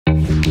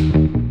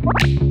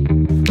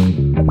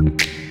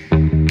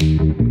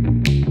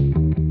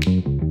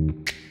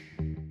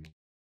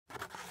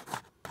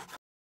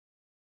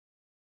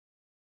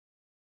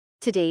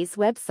Today's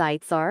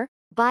websites are,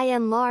 by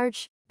and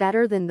large,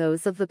 better than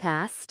those of the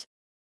past.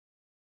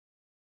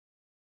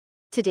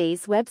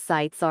 Today's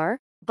websites are,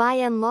 by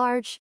and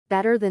large,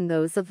 better than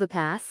those of the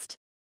past.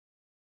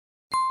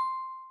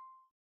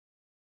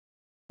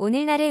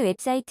 오늘날의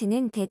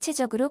웹사이트는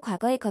대체적으로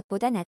과거의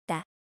것보다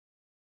낫다.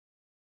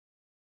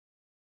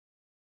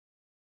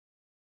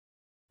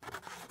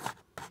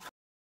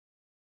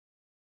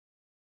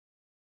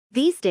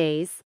 These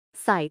days,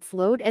 sites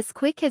load as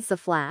quick as a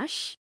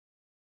flash.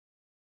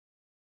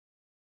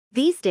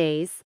 These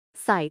days,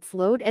 sites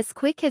load as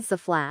quick as a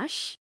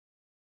flash.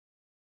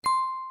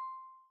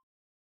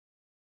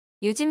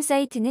 요즘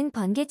사이트는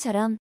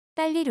번개처럼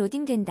빨리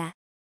로딩된다.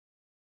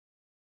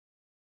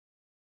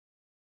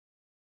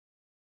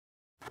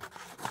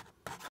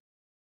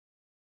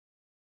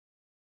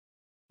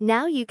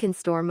 Now you can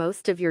store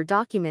most of your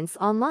documents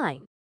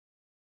online.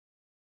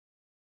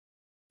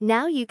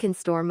 Now you can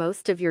store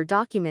most of your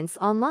documents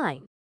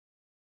online.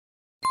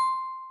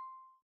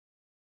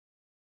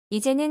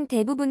 이제는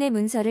대부분의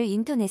문서를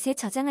인터넷에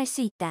저장할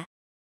수 있다.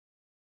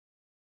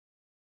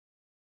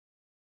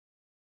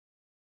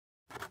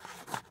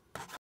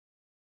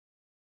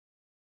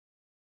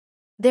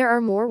 There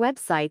are more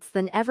websites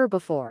than ever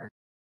before.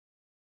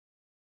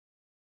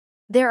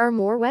 There are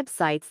more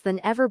websites than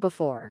ever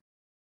before.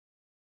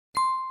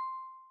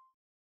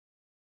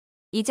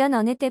 이전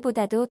어느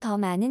때보다도 더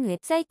많은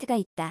웹사이트가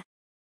있다.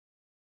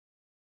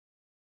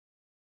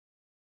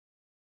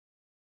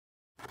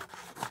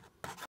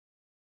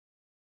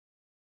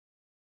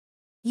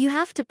 You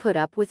have to put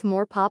up with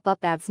more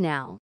pop-up ads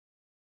now.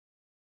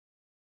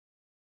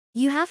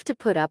 You have to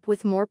put up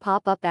with more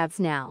pop-up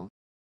ads now.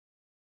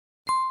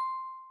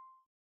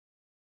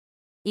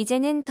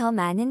 이제는 더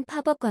많은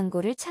팝업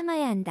광고를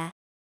참아야 한다.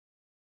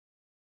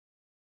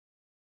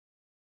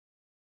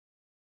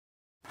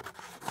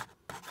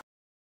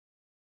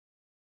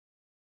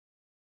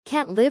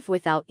 Can't live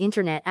without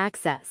internet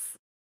access.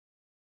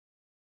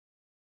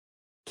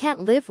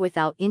 Can't live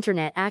without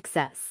internet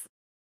access.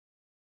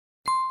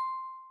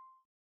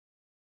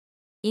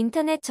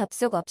 인터넷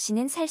접속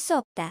없이는 살 수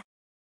없다.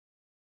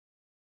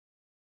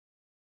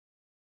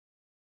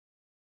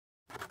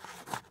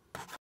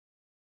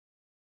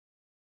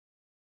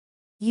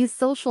 Use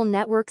social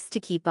networks to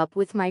keep up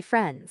with my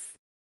friends.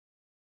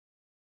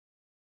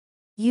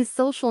 Use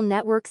social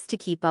networks to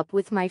keep up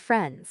with my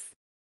friends.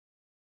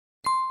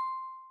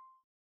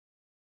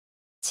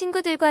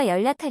 친구들과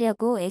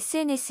연락하려고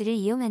SNS를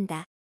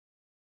이용한다.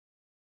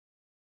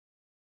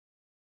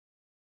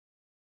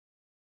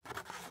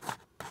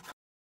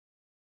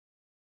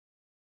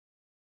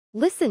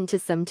 Listen to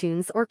some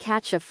tunes or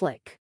catch a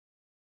flick.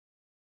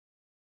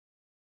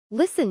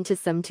 Listen to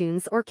some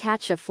tunes or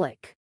catch a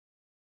flick.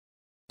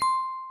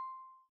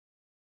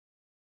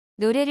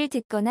 노래를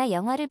듣거나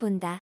영화를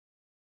본다.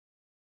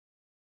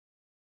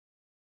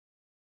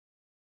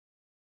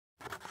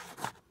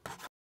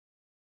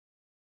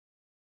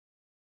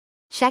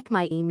 Check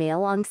my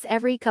email once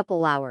every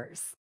couple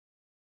hours.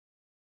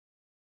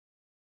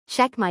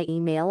 Check my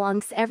email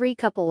once every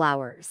couple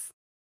hours.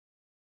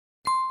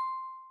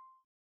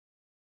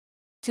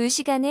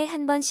 2시간에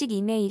한 번씩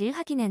이메일을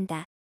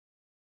확인한다.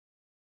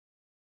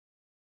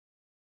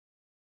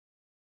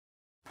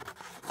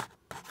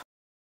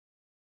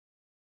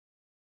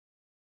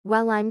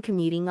 While I'm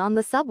commuting on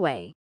the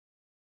subway.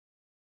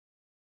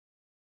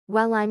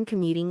 While I'm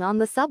commuting on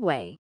the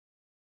subway.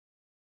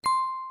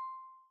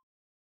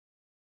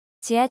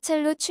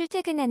 지하철로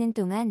출퇴근하는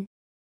동안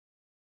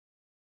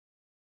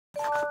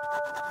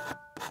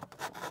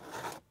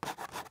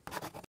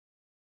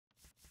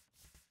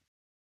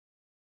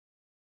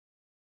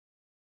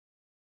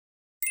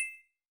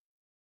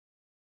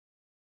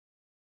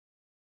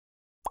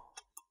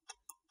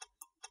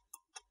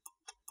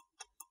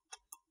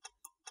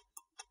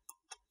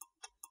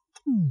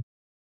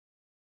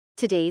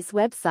Today's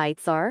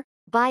websites are,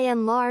 by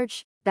and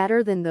large,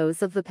 better than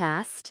those of the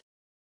past.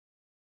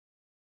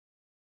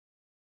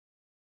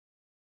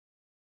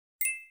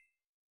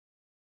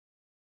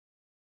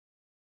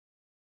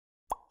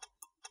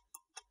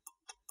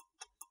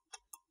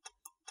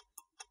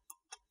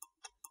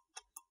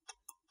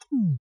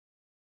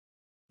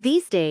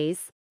 These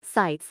days,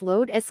 sites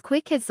load as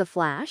quick as a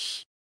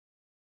flash.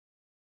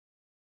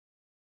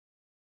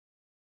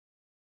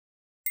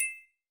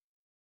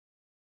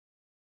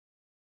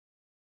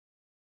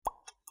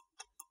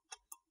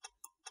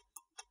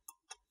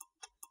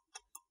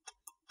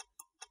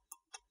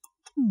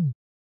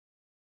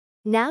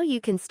 Now you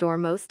can store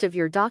most of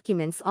your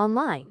documents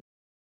online.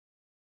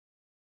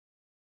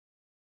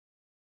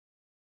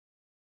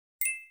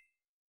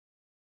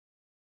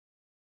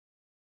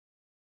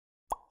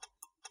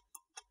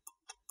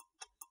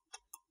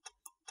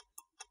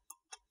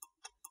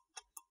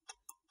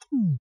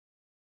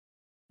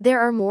 There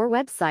are more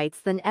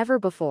websites than ever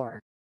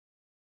before.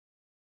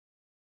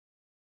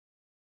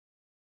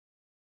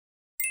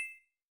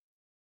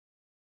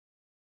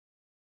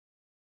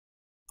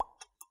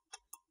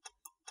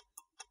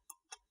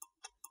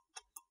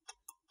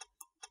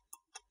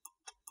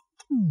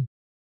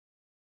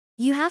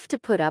 You have to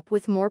put up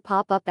with more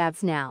pop-up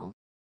ads now.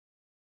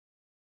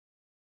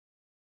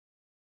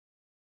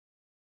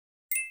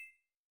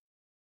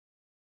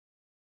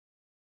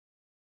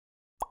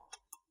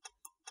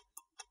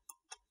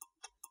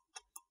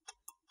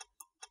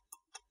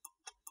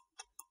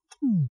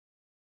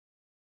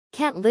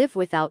 Can't live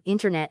without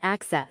internet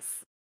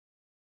access.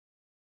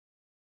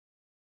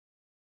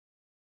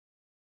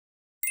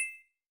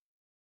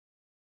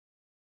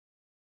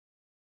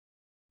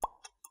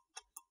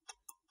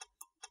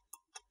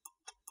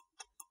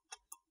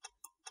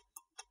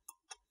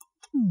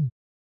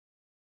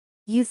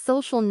 Use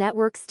social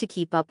networks to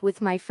keep up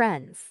with my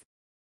friends.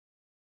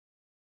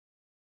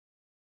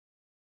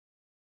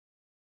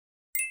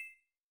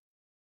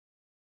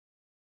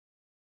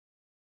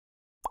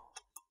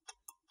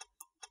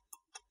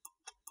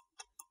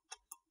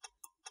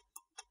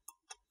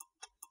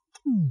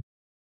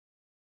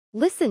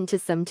 Listen to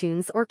some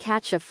tunes or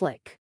catch a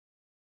flick.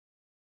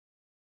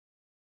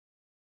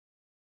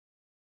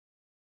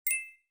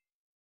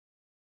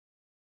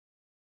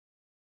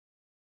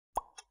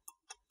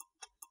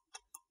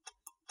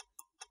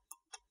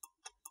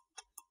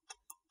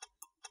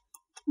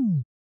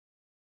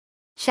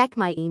 Check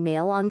my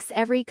email once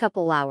every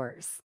couple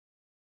hours.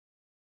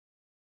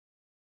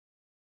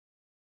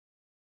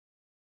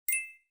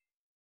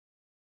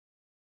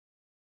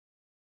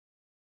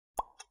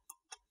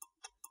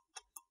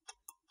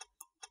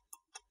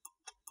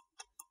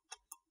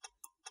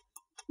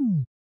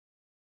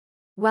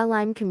 While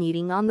I'm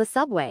commuting on the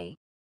subway.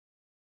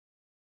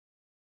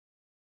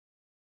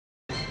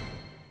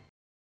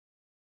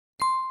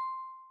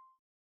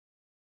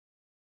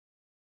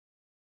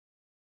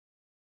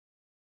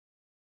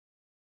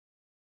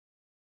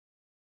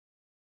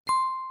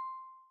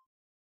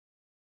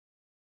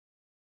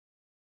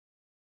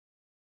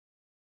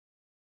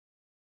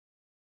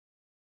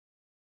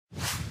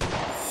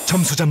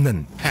 점수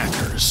잡는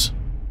hackers.